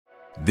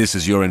This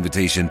is your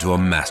invitation to a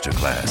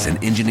masterclass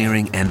in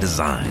engineering and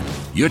design.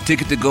 Your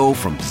ticket to go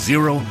from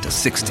 0 to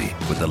 60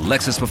 with the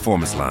Lexus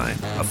Performance Line.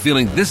 A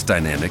feeling this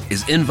dynamic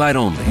is invite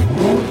only.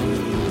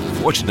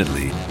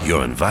 Fortunately,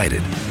 you're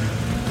invited.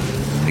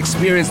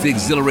 Experience the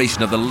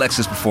exhilaration of the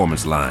Lexus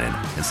Performance Line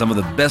and some of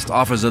the best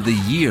offers of the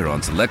year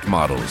on select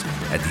models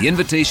at the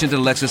Invitation to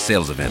Lexus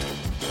sales event,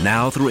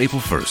 now through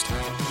April 1st.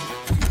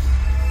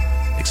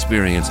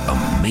 Experience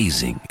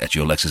amazing at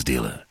your Lexus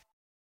dealer.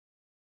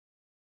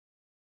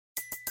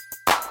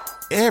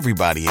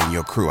 Everybody in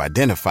your crew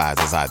identifies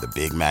as either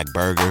Big Mac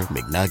Burger,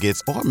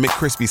 McNuggets, or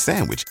McCrispy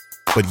Sandwich.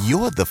 But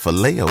you're the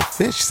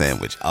Filet-O-Fish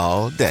Sandwich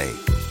all day.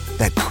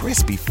 That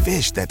crispy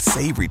fish, that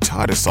savory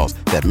tartar sauce,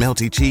 that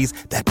melty cheese,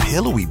 that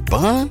pillowy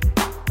bun.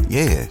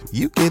 Yeah,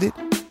 you get it.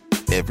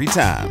 Every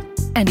time.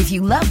 And if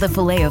you love the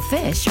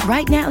Filet-O-Fish,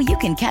 right now you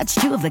can catch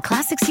two of the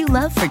classics you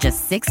love for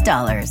just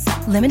 $6.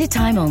 Limited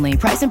time only.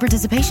 Price and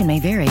participation may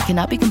vary.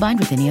 Cannot be combined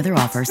with any other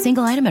offer.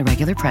 Single item at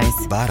regular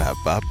price.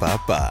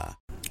 Ba-da-ba-ba-ba.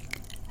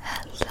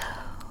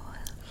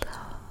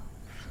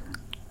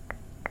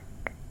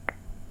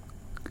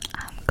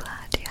 I'm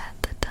glad you had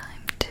the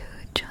time to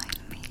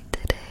join me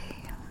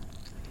today.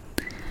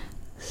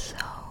 So,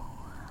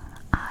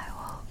 I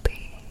will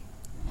be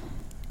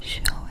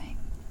showing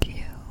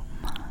you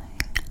my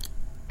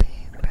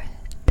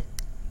favorite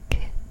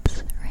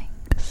kids'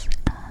 rings,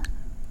 and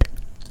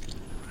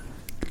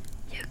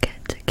you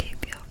get to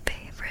keep your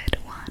favorite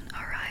one,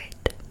 alright?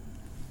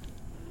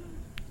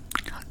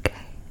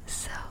 Okay,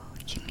 so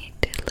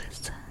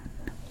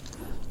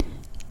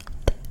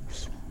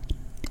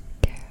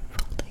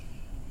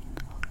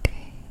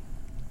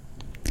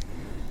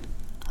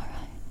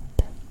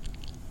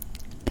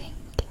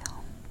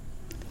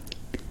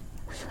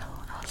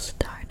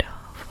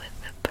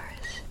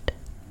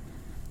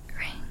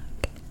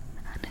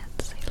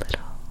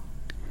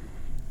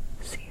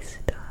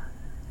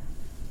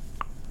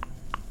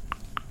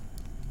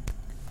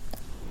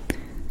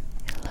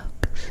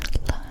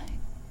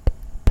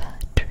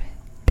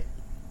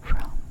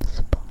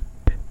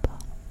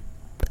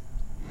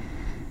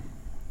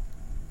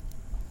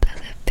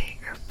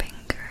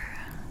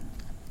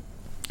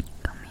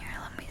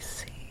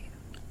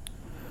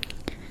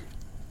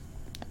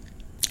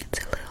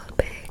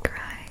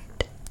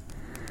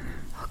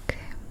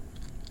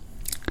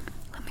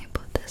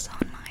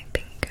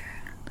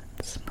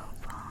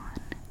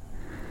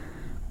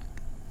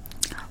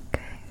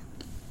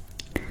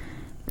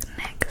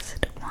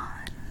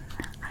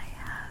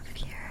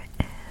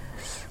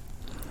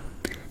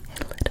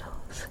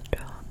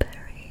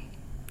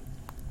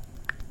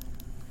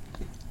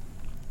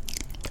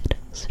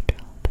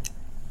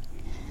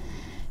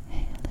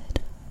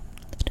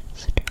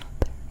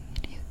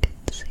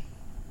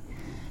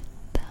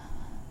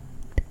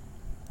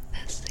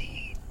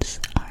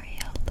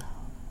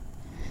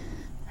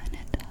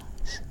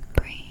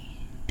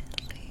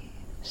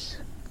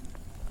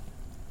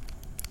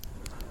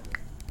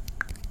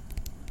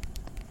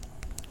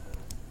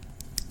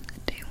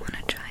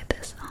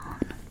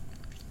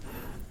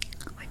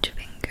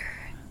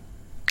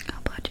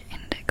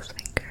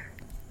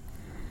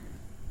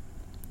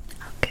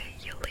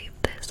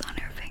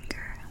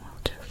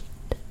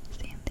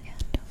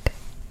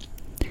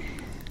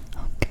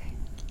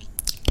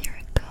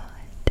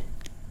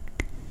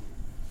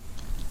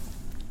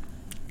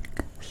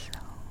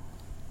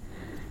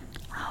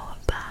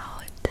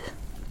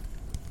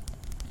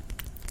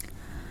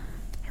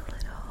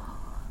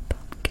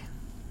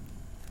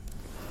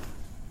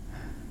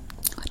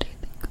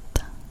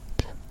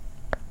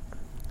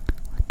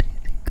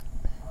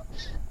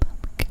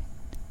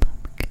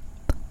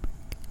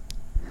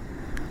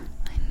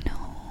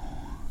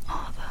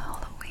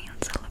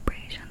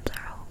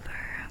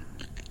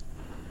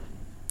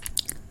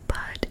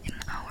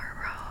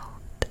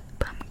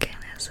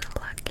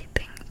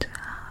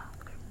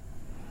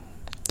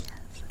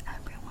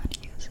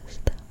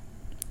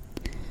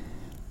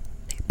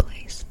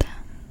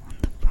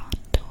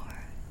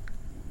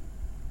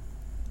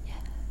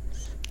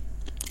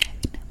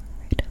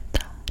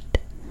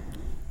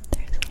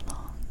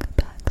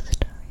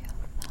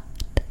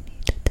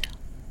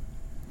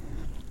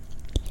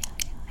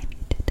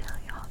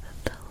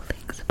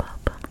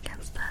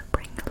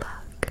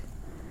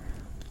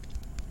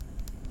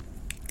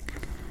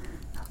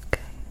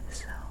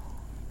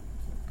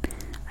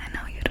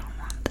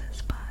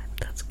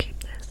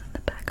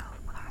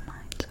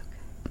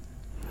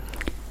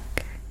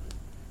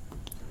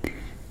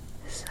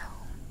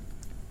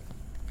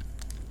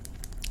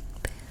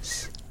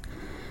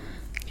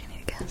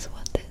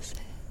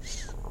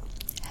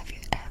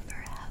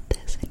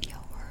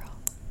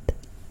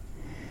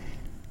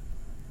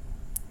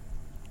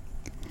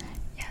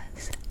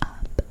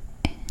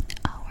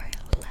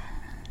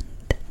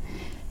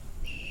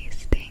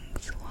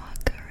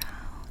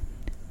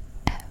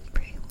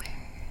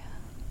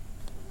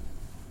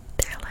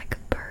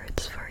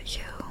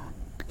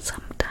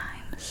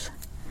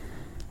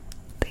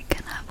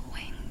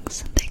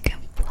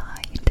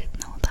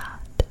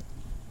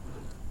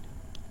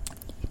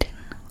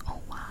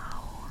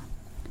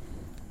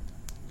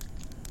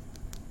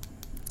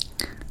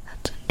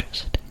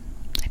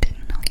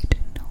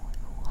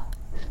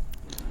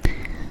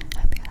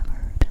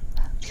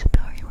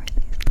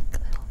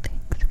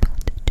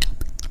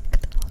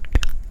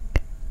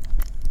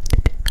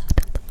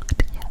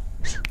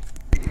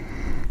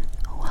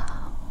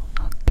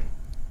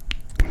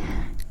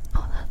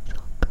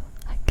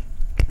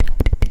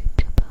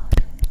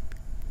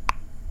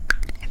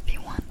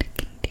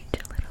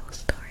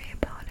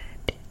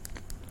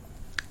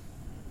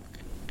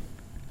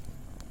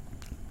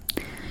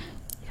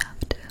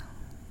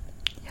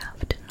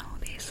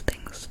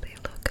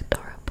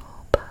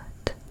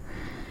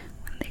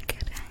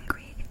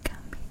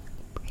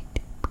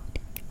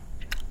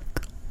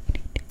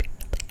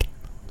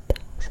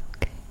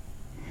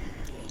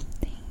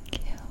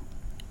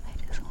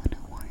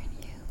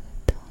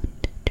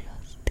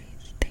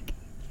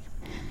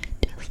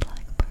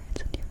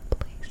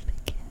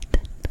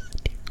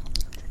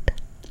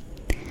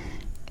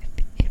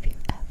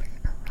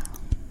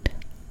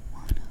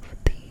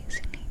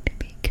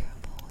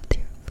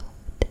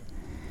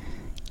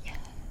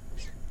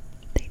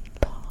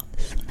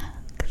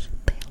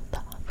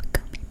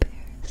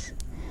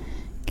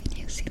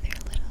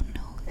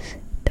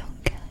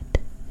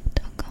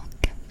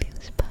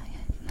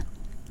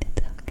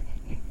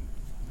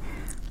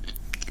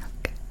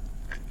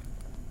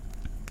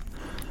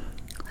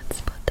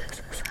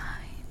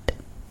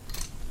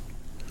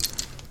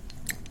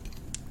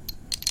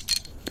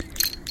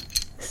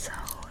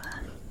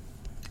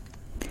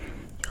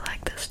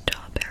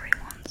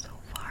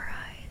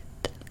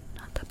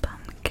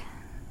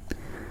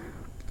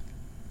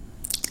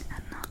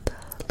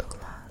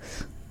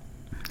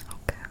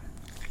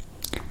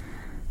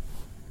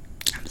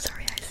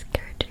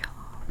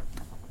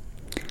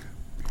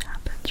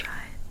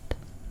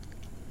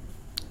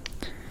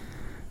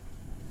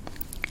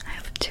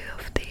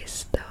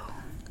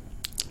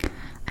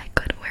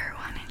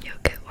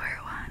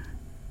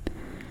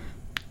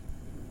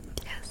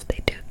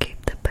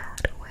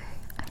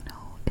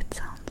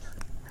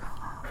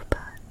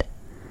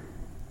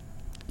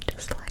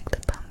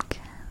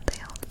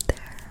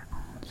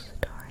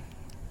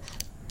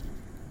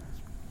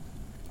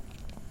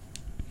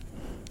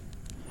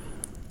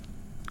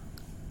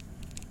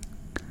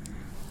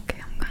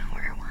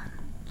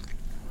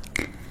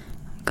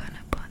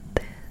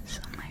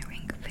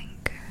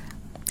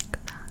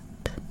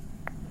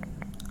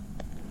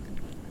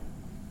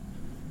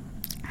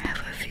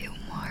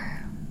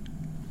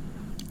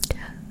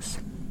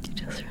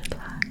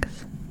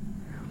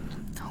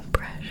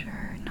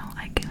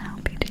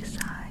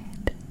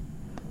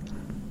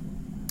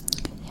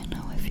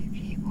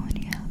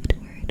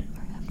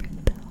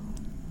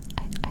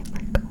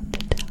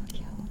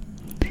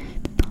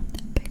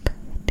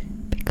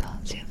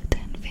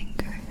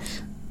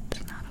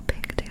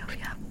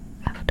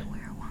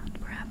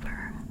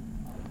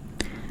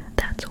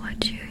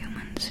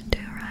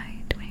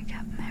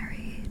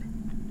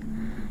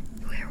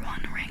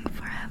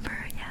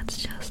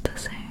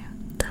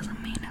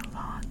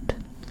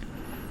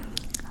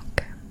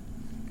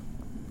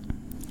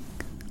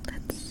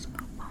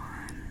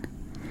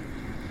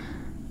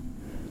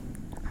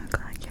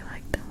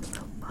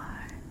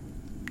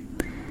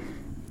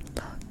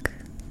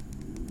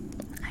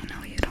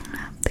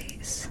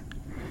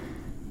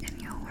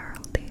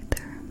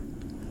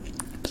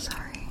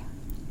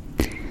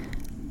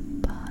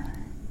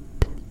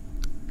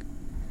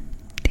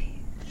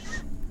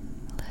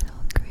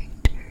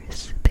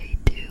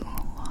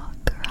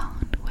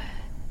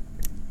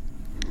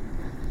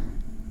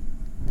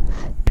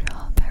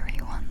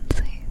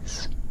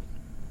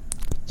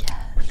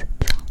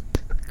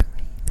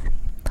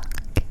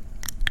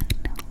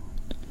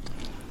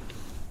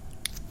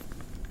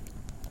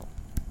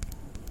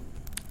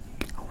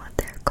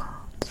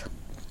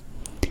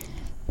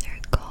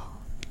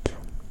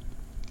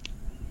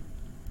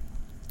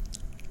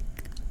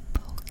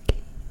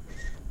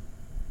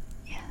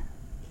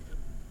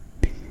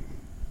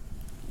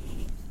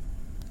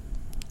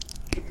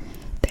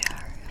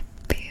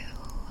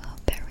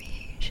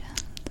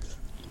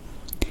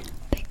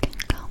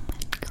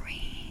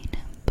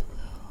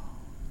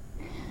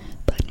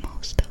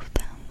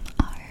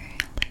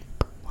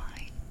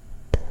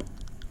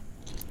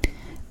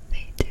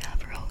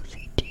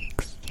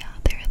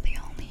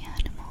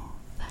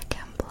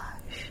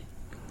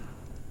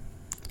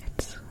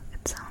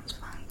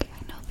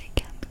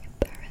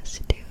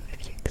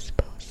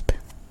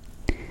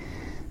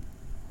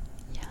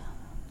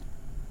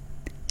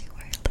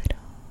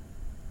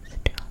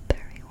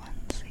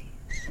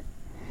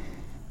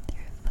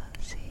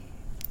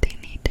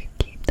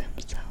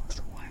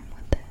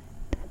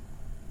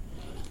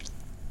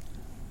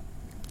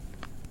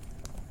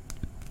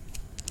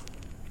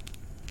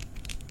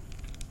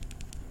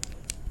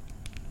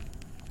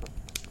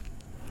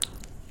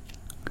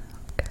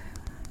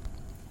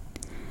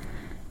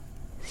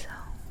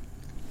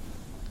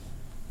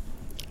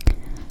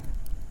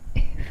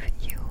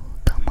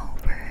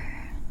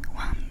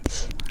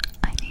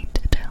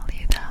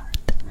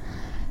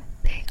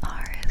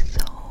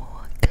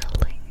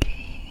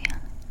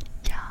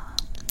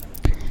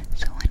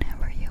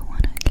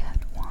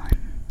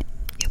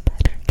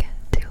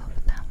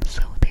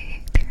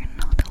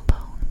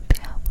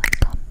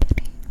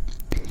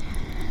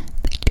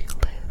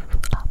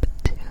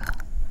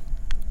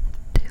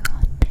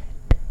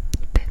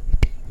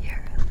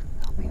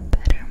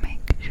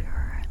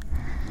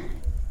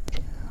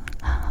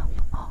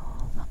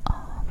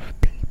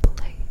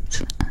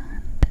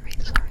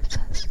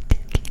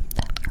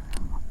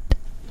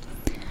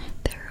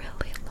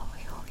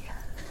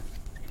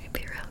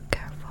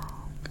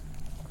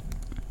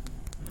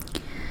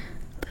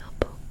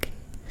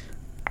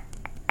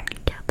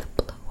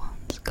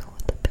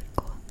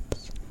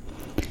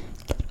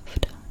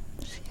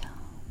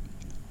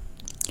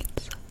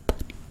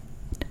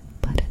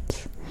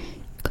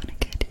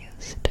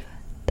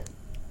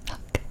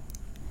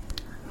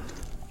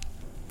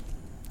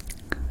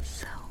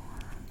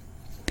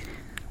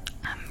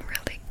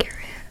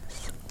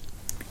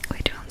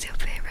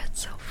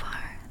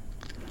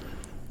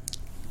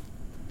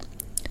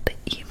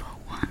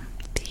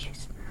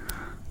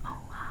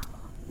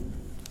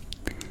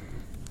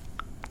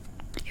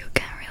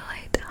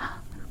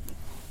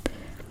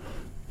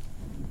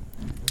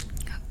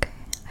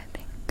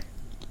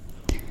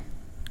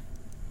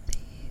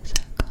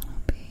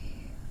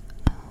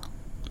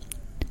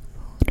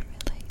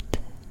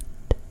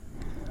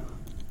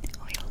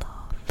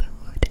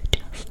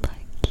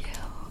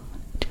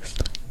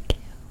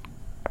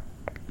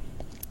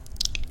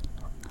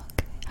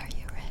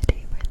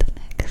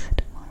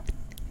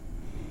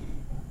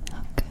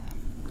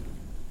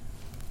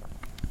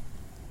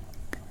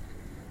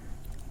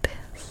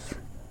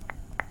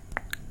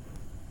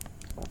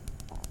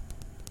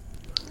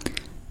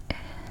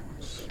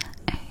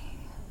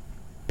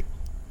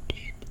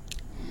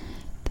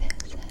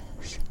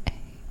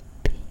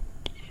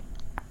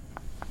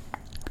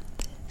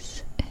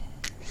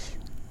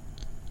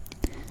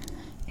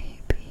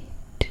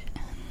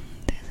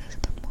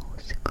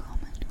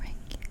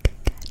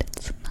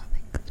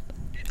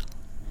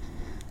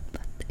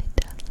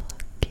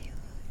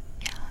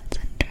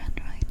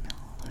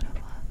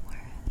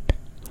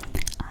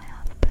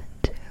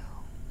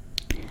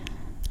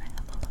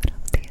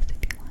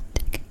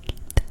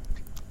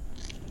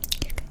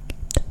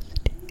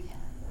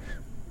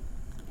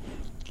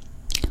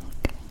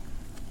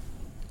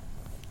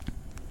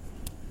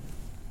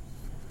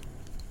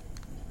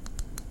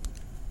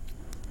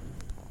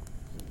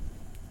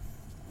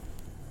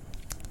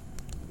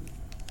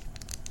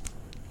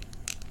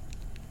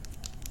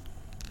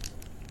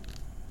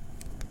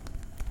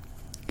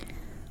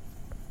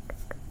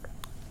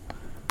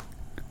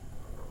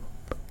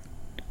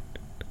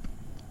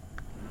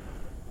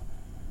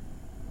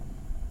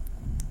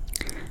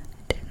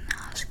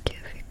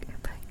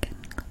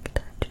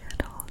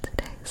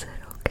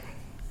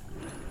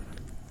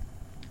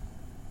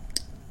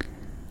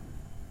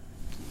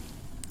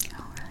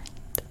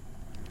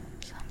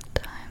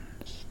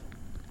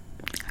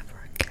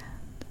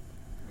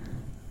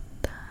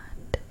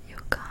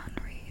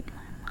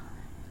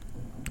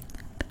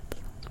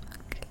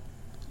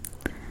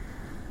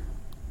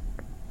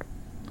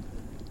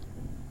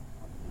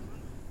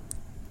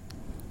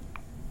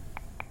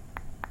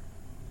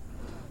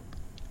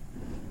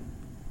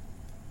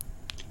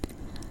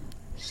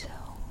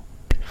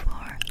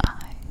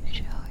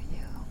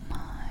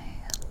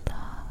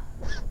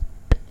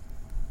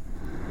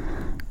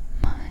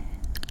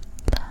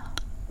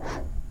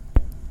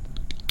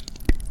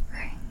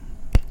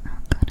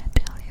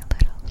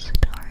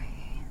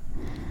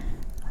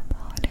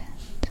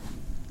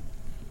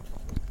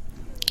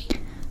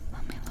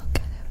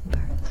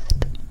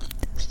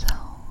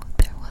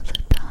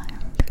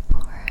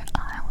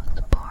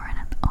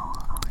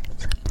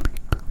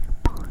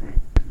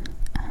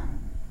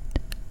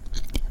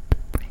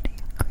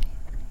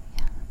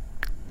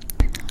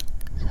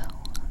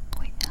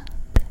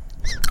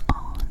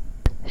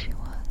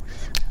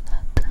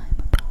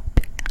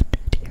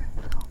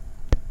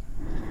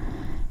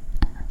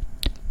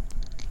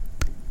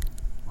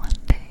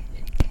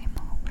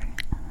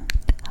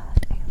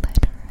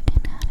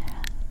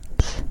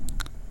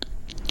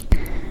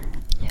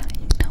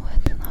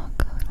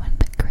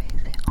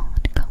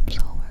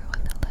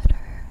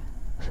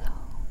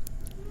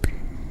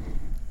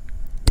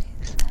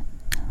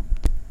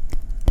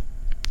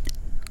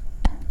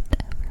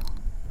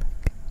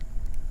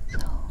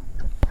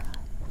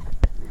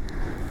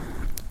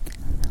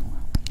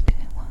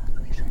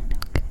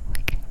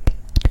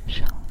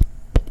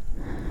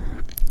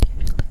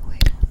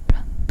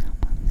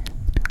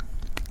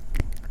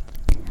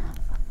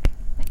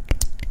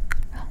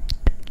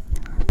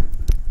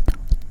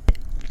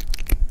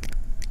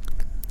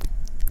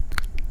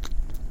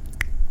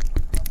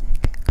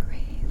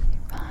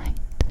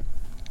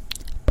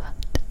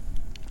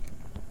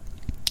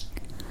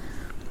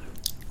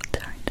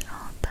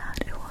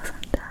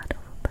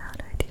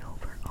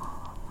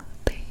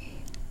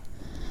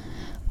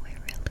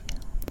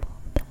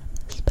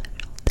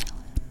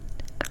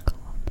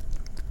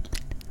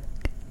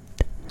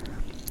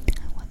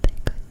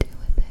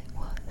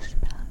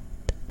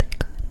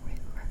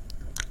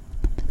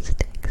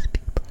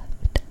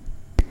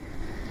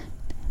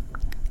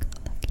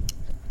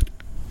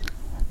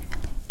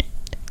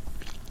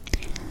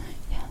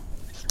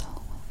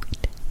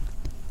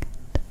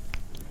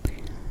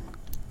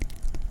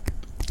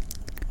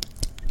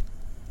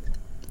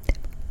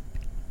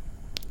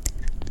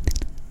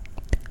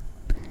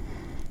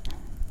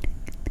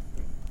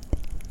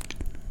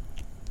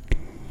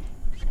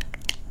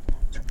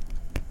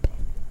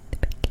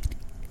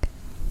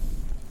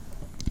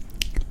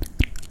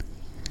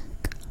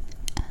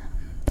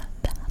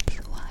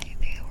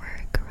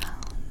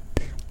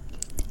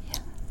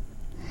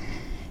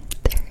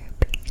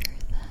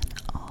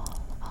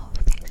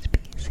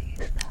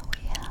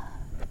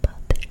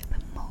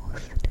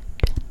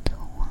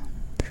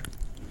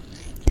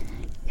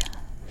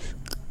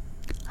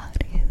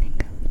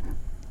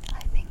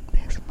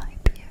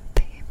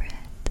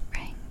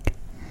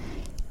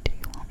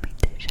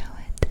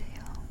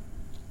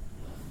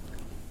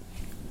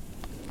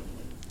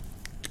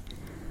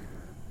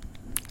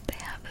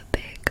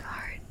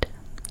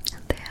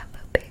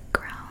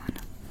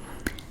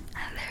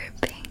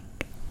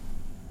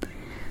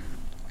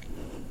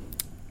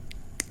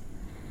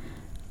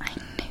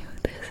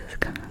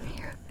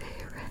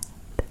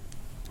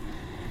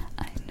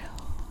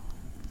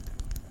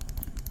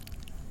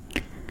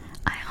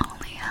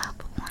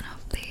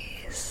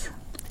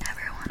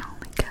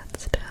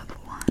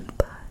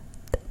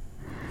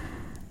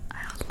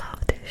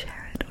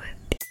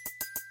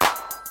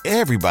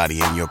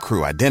Everybody in your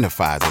crew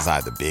identifies as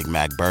either Big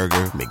Mac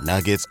Burger,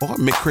 McNuggets, or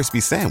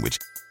McCrispy Sandwich.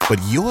 But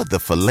you're the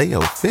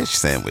Filet-O-Fish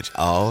Sandwich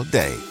all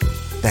day.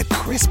 That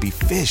crispy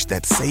fish,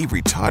 that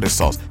savory tartar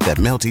sauce, that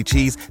melty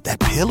cheese,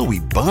 that pillowy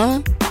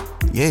bun.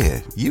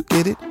 Yeah, you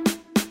get it.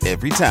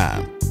 Every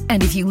time.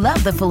 And if you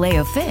love the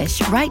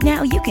Filet-O-Fish, right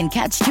now you can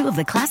catch two of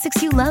the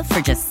classics you love for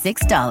just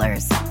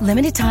 $6.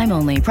 Limited time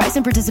only. Price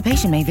and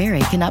participation may vary.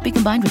 Cannot be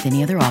combined with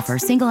any other offer.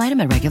 Single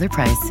item at regular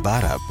price.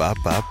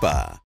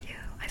 Ba-da-ba-ba-ba.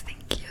 I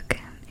think you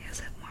can use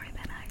it more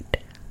than I do.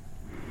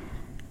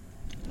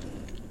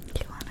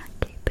 You wanna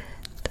keep it?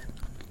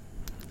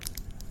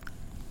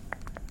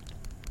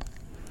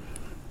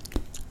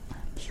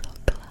 I'm so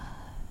glad.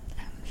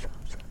 I'm so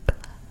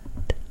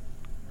glad.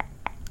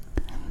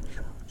 I'm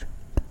so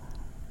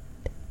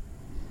glad.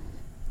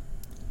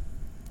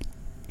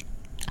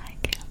 I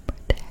can't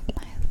protect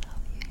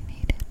myself. You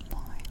need it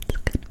more. It's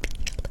gonna be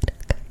your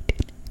little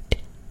cartoon.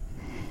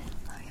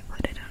 Let me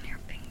put it on your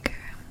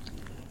finger.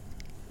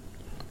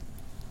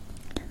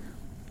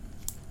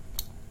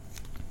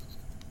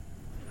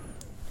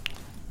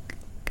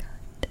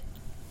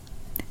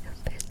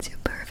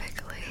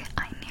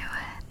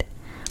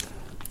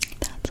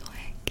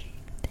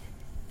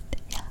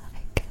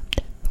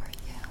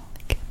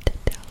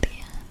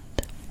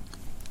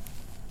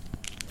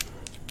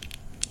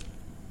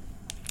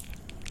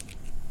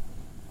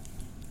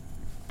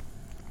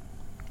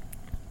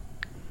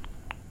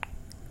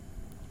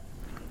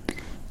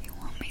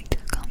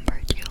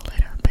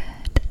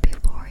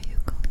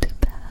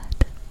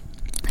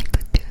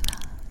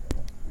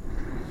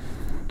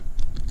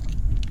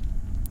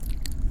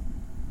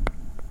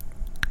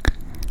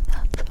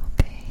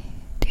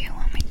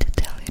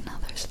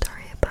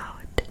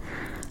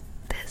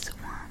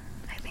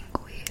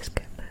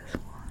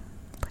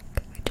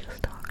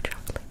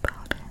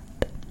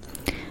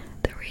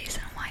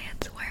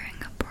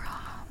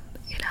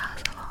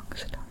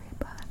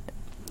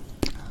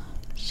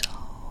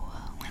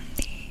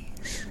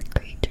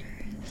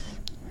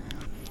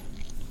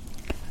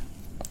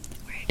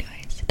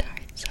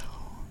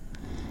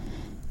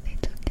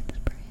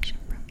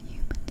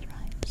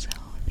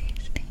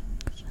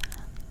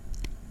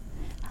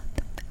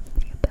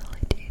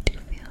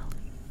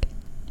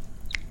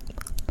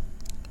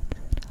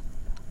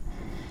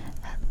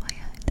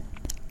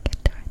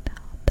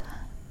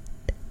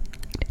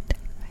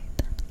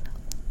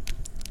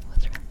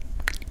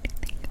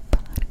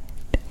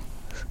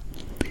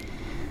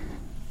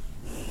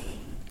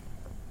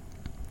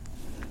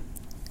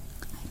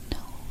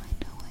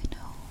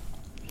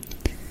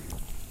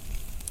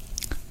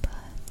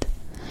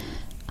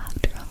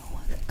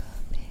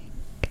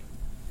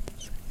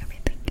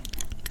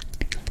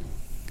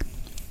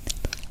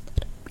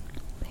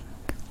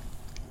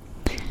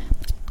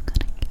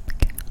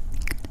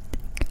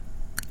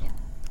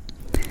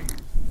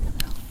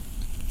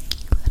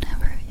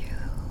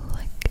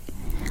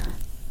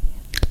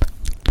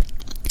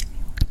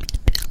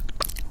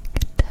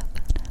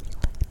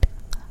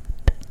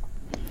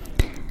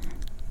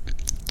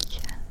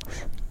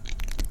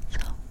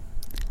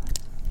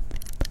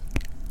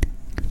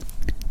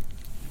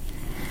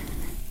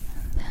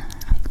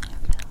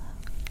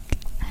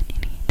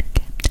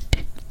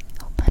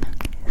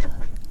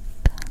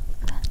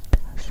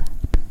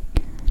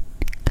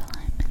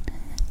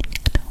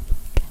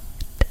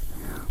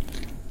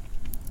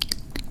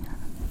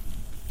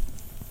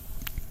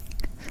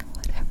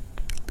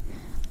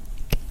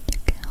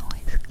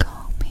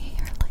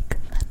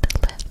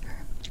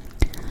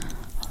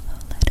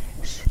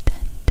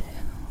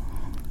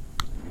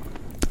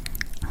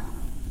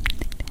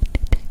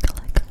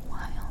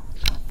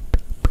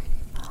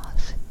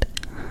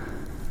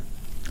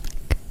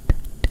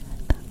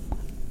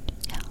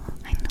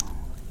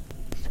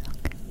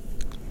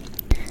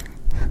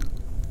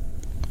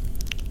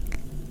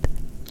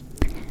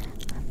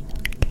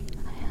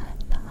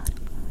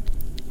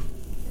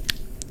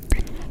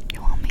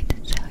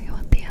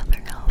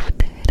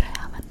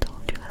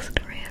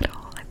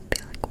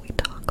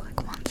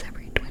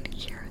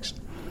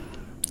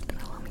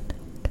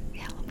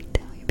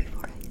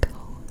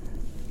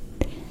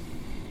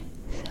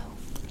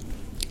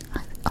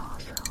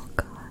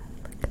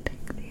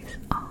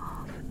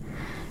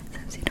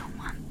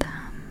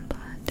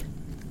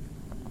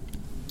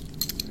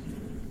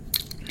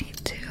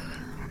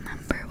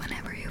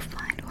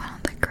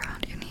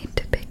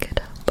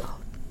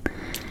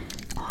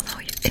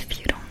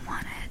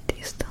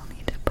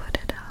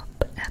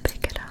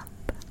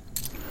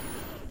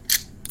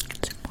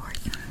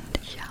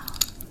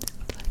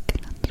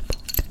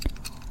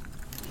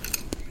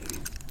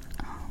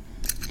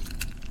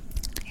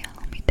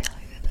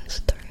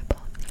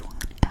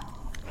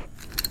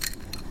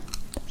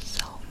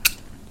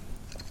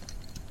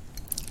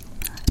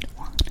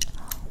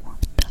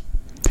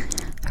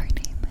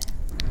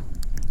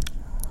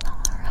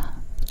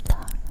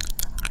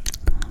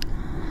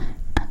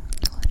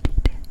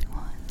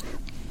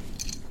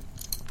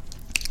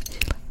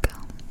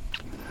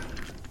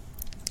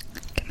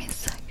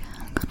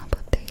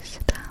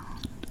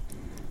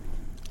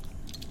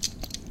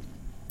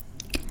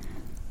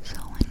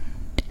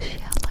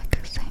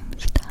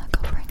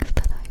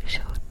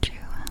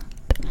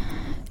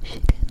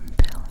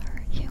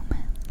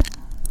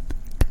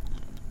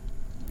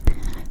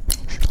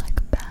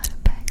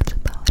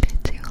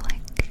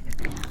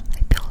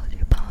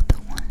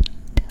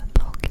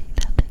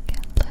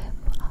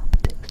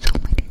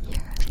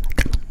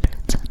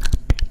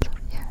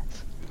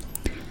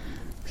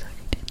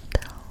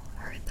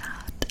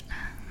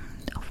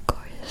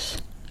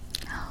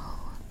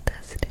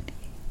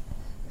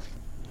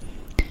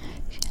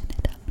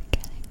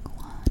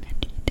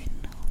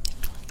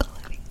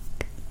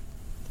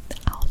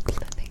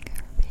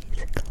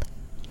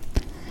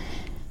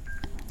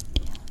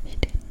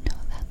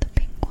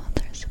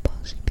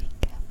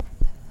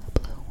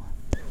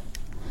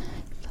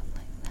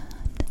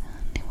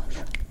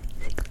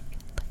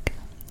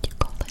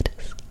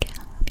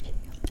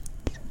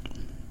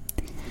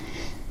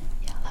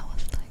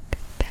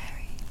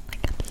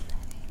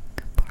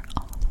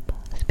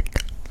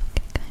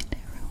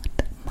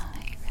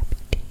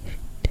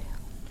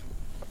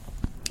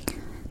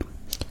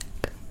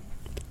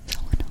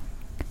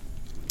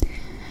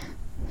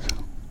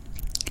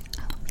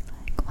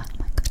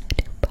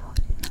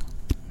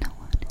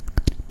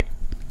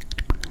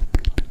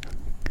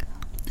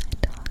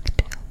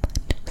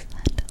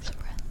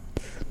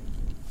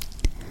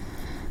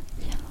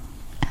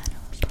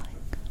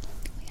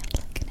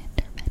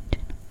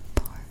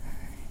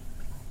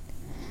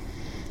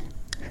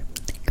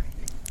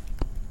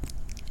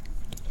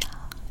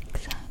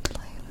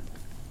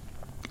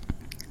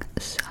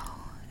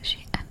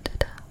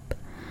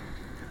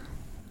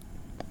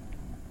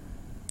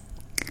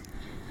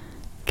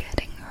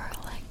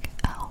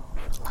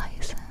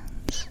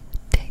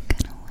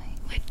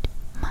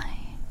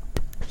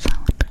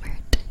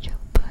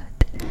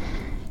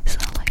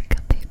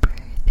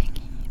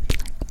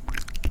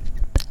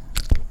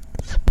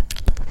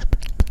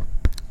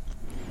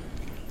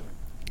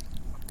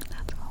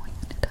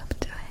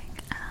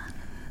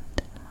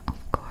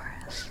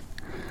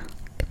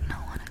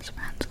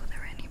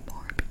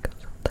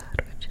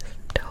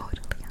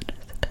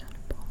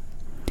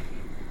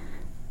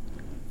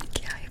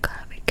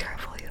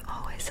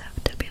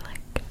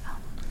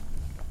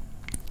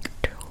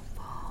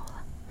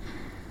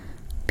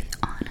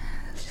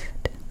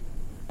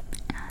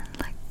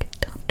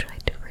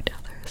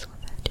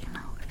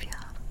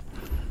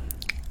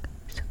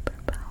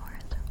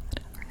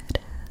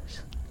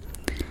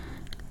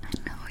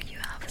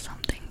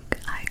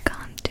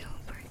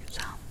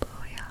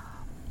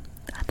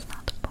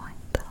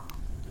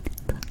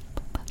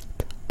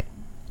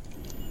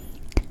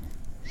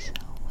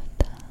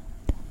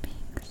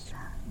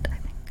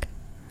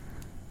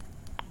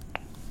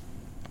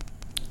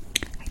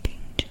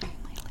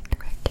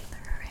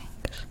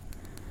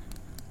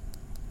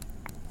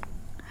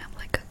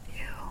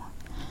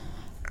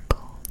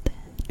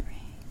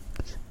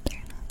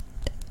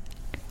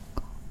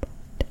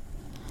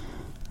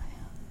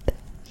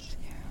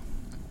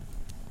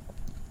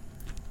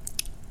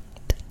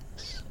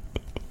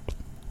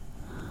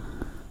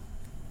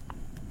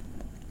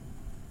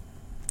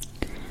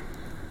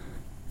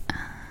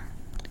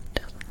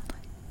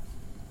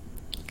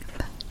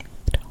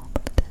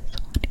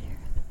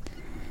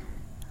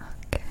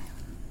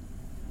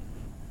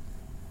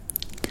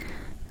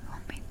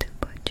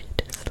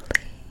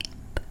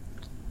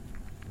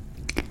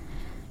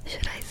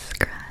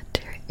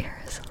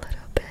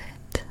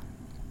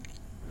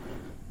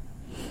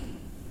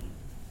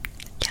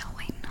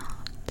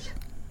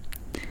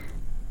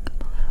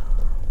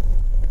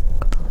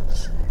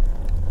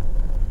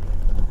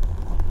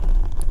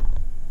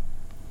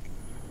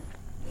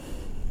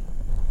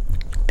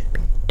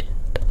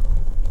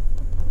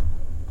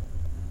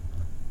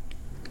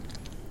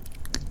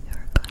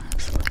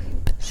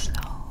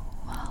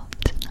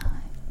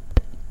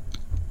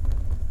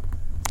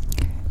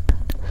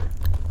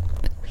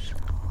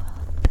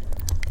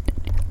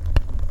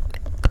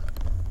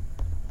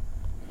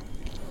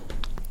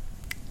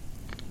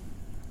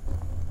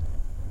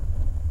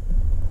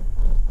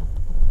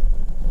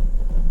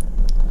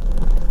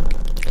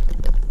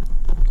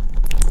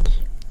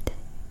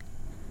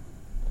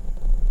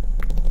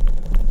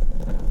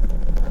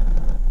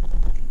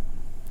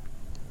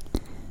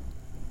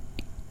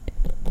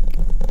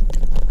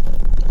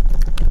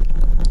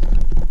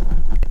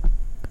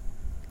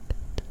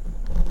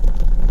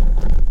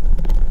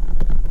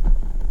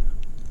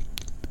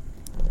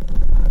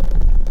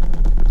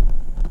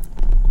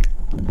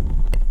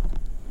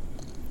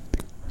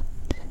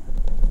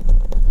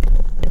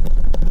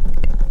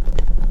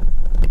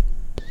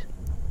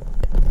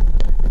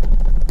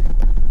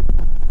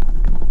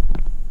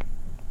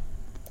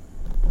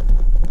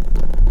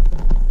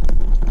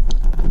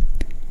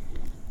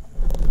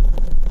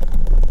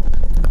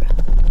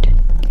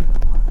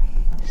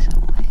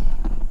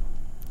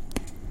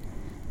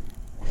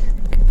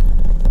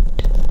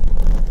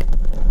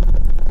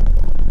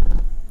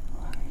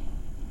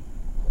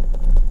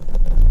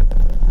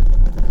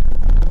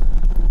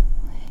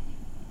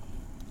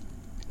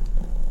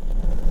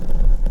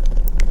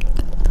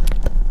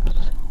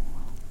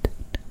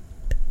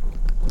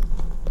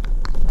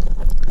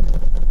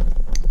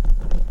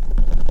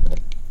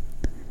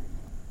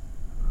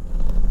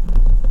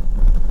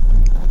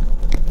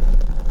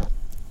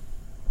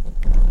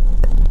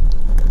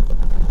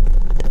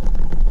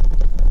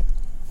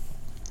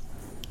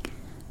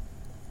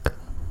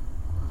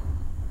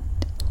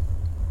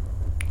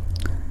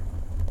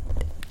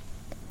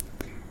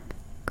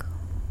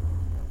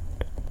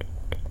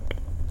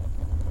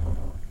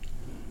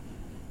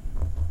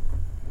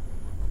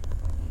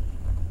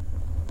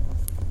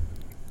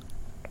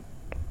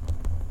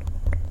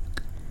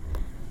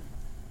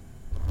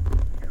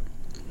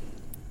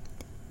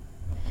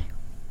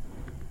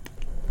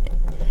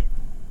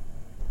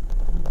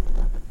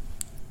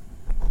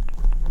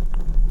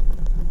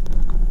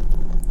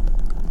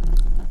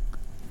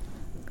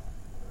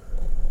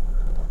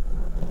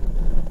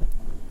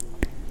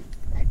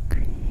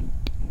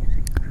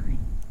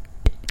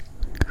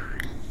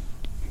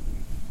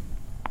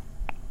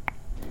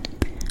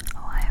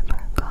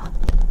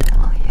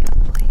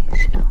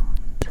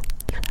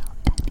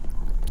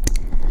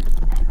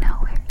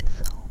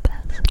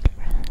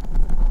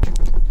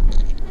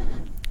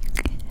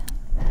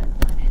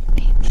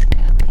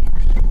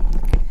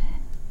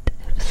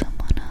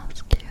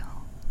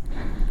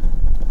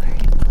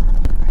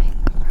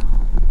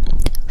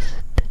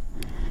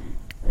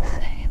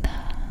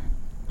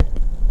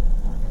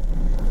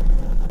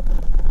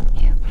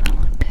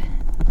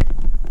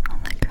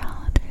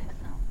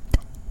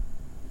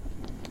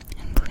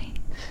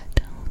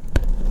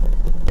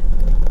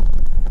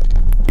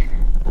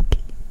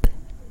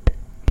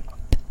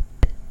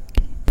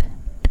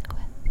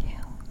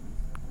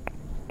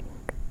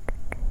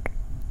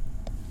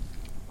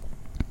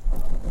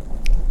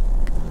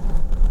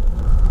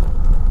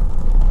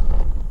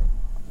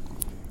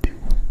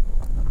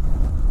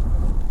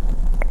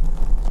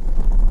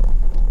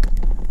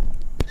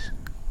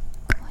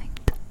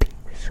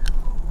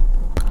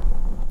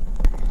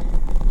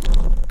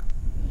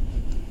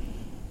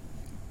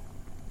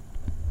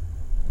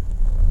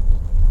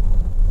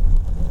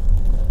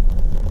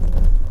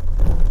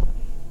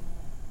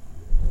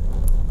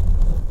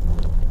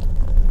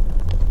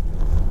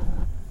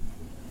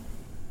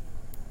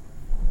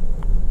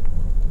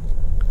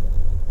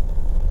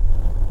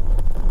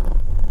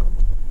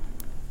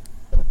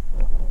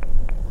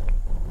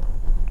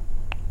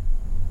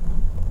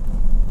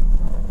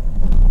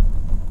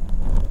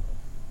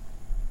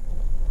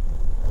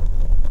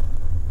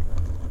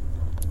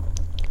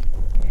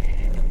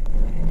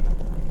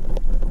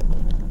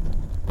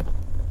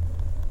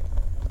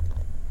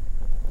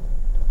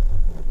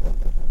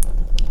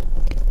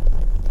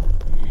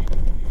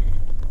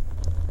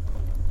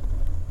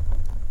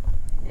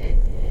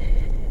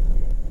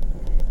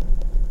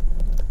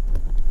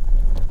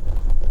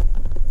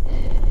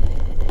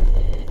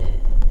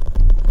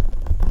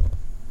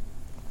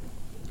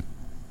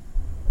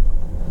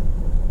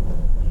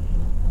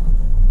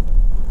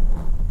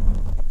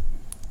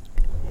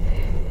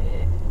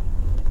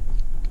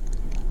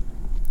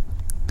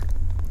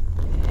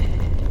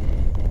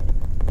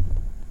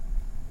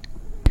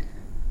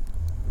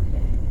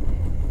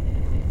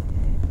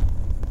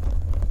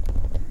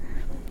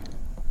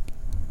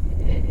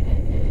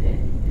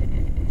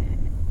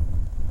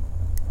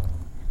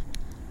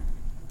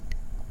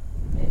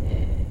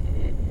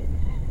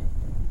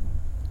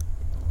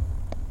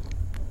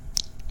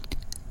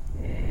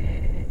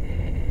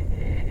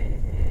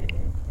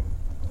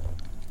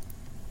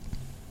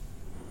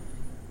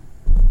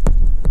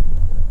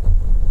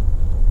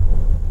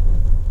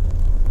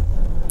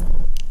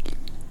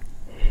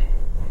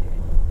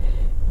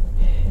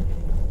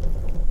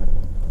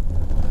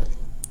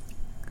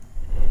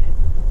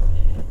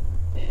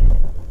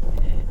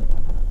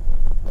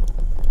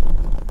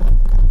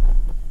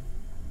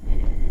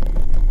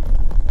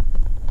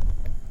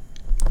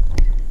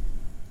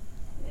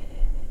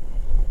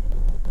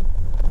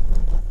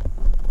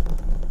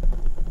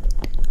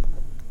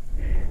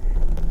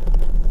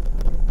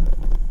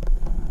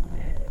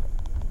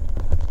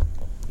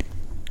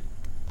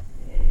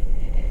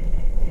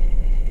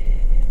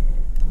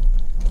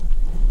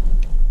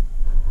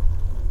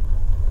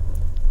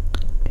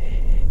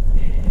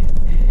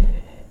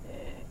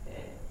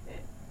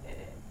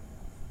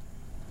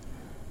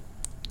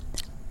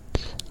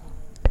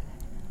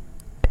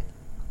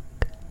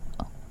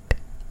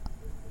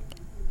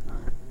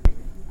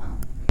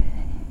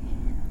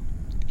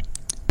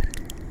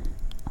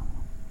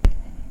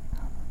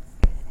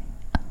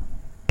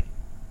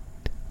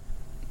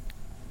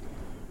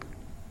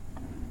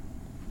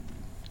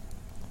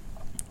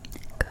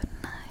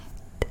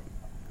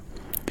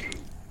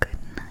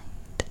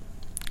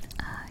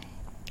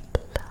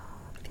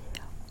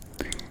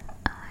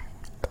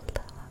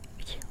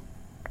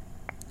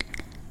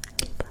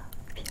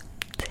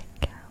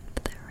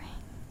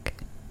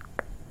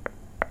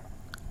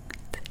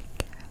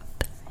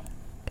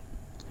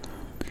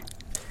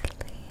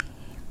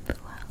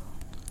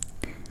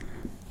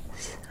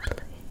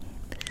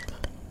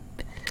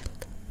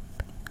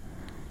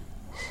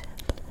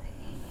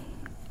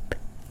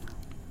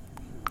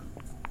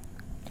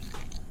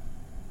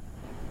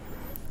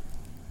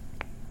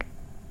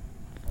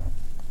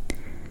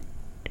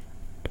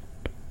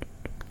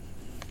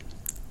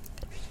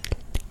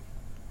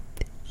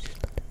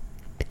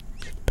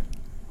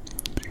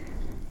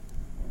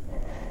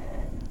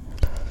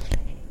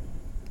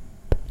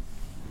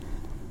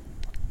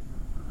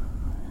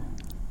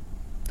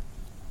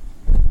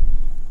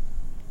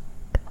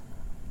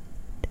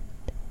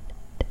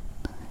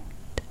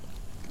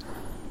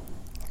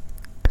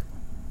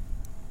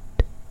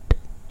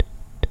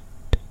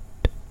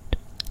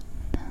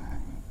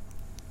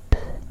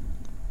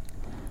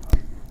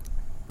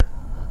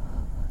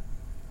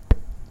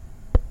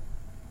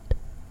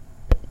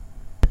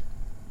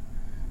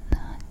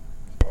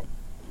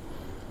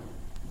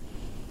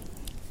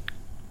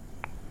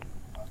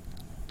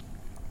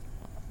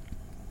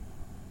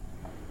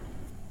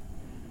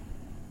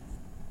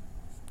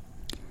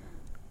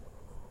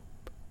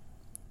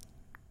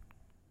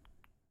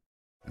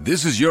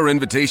 This is your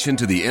invitation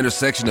to the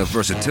intersection of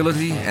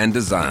versatility and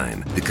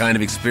design. The kind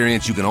of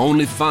experience you can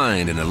only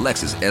find in a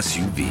Lexus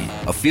SUV.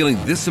 A feeling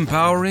this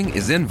empowering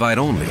is invite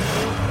only.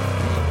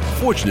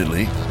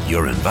 Fortunately,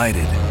 you're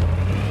invited.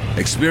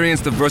 Experience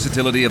the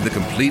versatility of the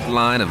complete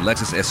line of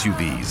Lexus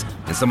SUVs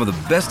and some of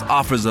the best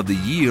offers of the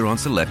year on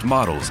select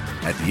models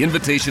at the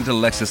Invitation to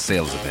Lexus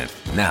sales event,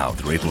 now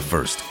through April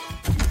 1st.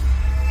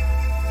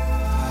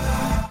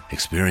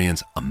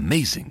 Experience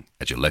amazing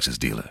at your Lexus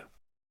dealer.